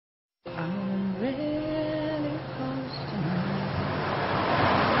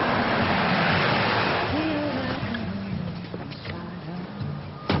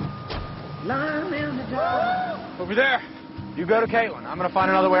Over there. You go to Caitlin. I'm going to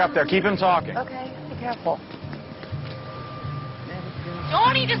find another way up there. Keep him talking. Okay, be careful.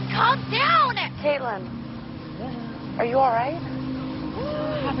 Johnny, just calm down! Caitlin, are you all right?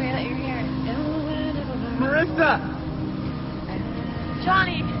 Happy that you're here. Marissa!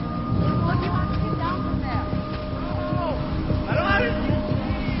 Johnny, look, you want to get down from there. I don't understand.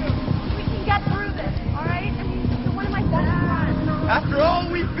 We can get through this, all right? I mean, you're one of my best friends. After all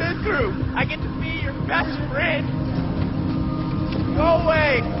we've been through, I get to be your best friend. Go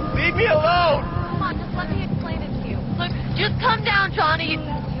away. Leave me alone. Come on, just let me explain it to you. Look, just calm down, Johnny.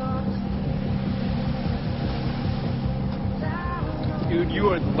 Dude,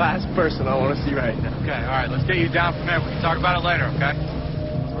 you are the last person I want to see right now. Okay, all right, let's get you down from there. We can talk about it later, okay?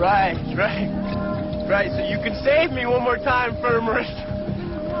 Right. So you can save me one more time for Marissa.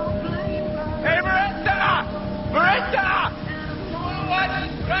 Hey, Marissa! Marissa! You want to watch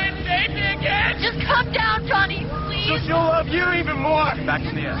us try and save me again? Just calm down, Johnny, So please. she'll love you even more. Back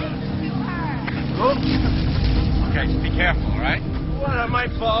to the end. Okay, just be careful, all right? What, I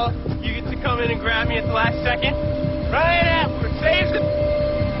might fall. You get to come in and grab me at the last second? Ryan Atwood saves it.